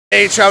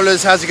Hey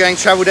travellers, how's it going?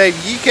 Travel Dave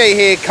UK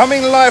here,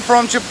 coming live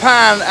from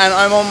Japan, and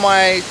I'm on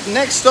my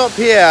next stop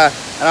here,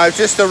 and I've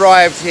just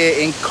arrived here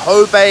in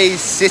Kobe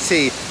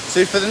City.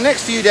 So for the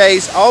next few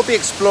days I'll be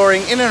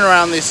exploring in and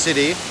around this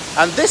city,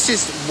 and this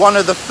is one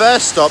of the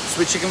first stops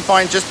which you can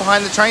find just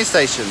behind the train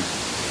station.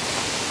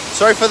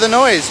 Sorry for the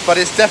noise, but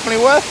it's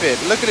definitely worth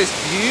it. Look at this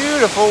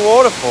beautiful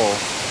waterfall.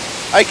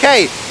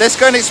 Okay, let's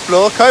go and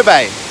explore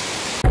Kobe.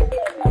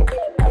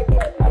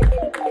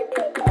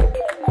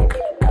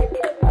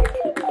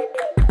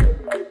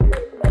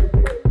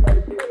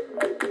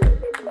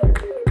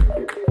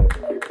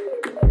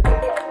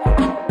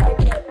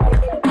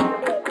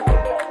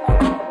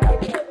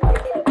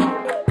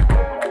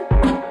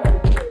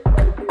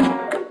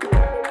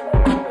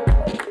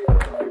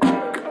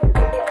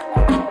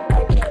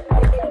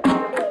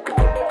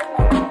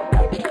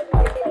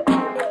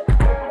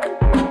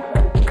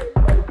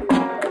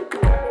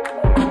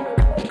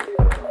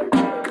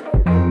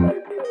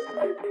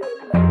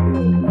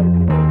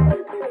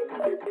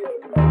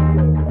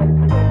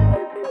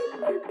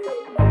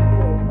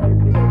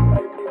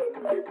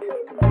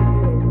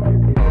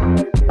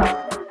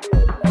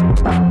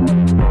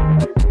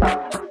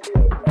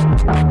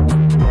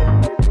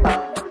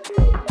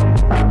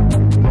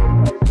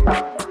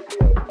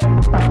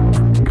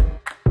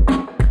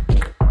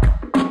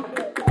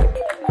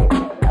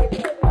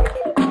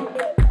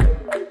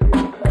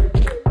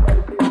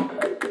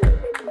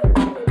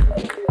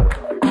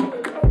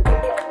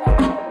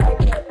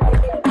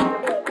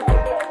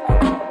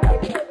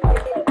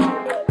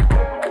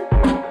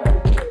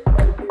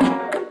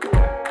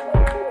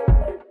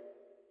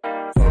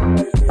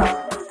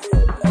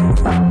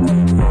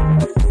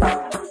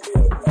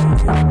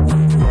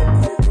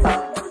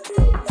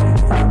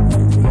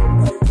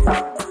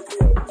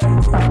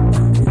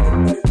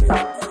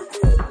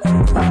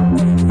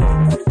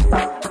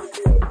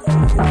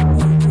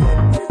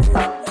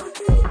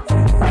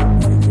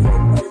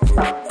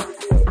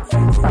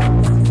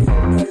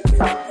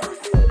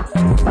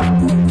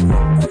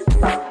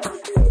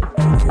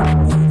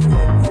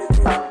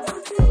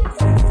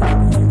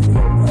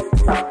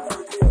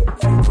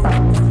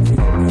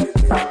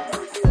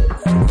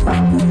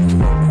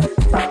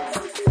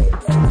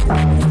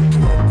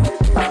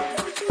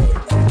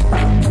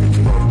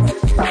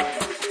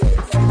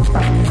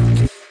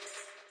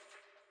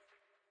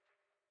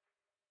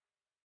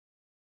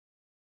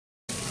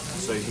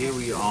 So here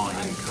we are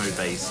in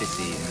Kobe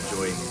City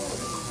enjoying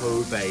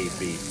Kobe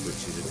beef,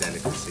 which is a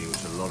delicacy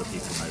which a lot of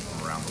people know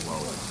from around the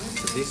world.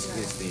 So this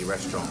is the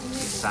restaurant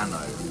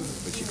MISONO,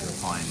 which you can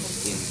find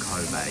in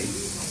Kobe.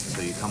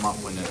 So you come up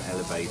in an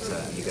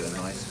elevator and you get a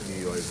nice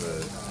view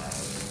over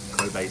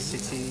Kobe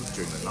City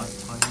during the night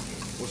time.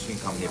 Also you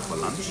can come here for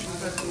lunch.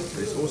 But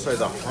it's also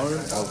the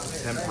home of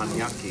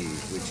teppanyaki,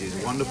 which is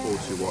wonderful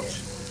to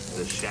watch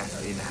the chef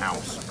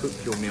in-house cook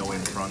your meal in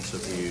front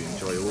of you,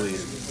 enjoy all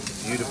these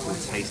beautiful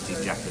tasty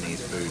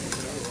Japanese food.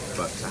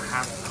 But to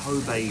have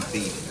Kobe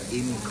beef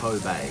in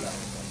Kobe,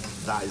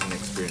 that is an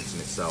experience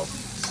in itself.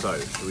 So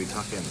shall we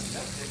tuck in?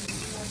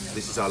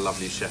 This is our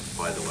lovely chef,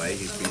 by the way.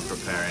 He's been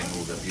preparing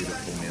all the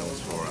beautiful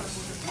meals for us.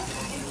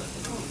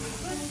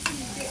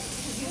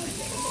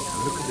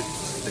 And look at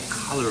the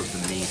colour of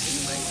the meat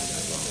is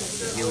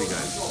amazing. Here we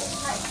go.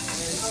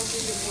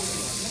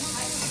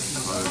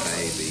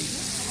 Kobe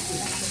beef.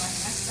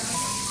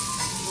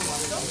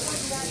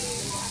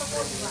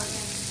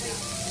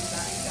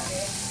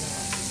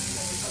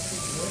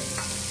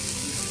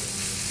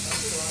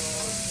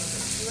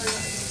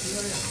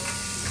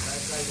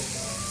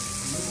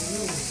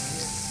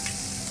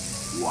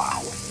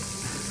 Wow!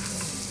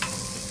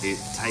 It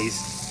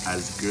tastes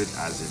as good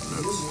as it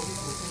looks.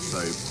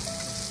 So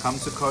come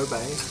to Kobe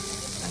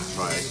and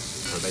try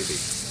Kobe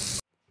beef.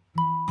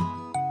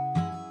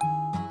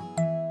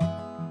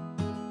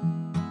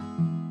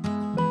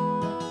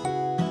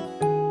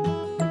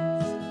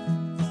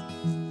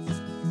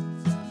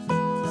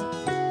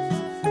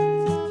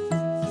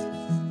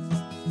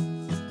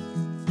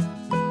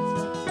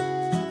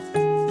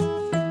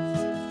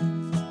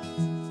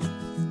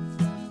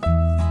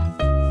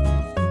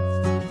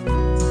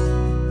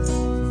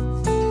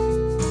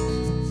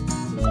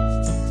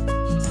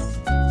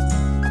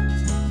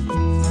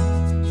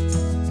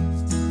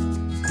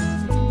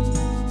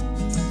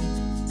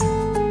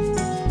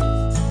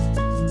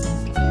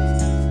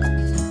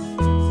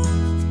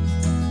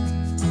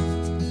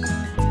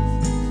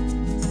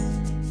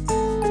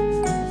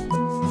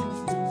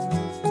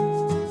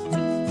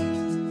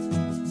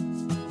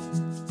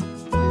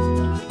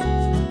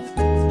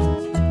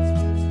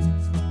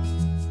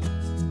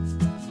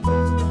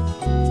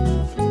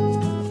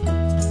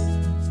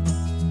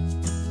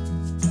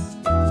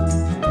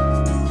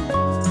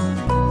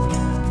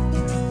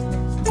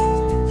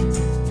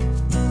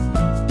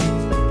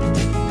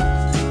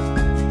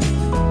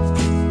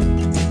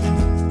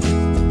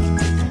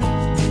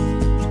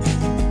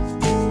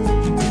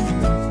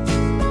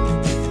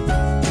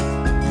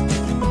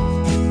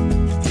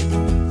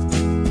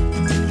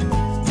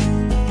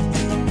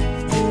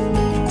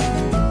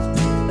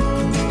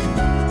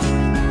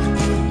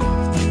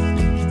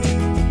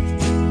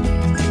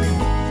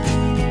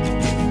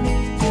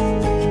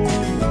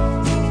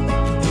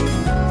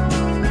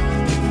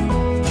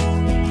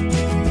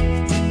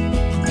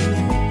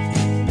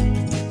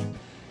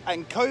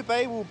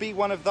 Kobe will be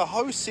one of the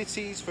host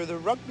cities for the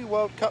Rugby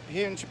World Cup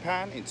here in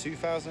Japan in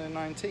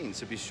 2019.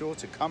 So be sure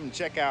to come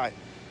check out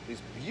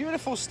this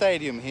beautiful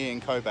stadium here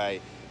in Kobe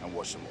and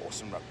watch some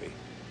awesome rugby.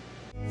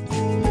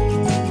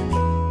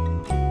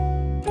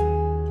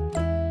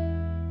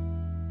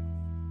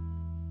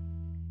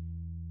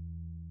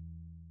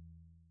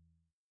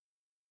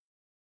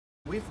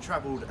 We've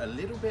traveled a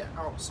little bit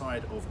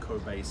outside of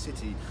Kobe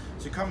City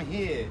to come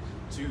here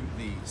to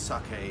the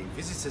Sake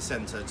Visitor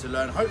Center to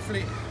learn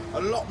hopefully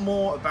a lot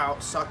more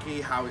about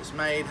sake, how it's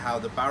made, how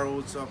the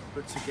barrels are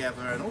put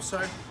together, and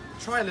also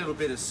try a little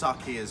bit of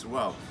sake as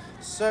well.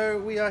 So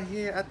we are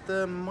here at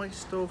the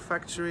Meister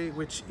factory,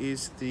 which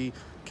is the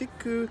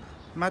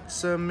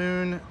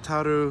Kiku-Masamune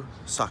Taru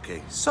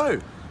sake. So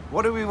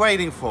what are we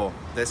waiting for?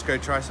 Let's go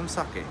try some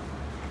sake.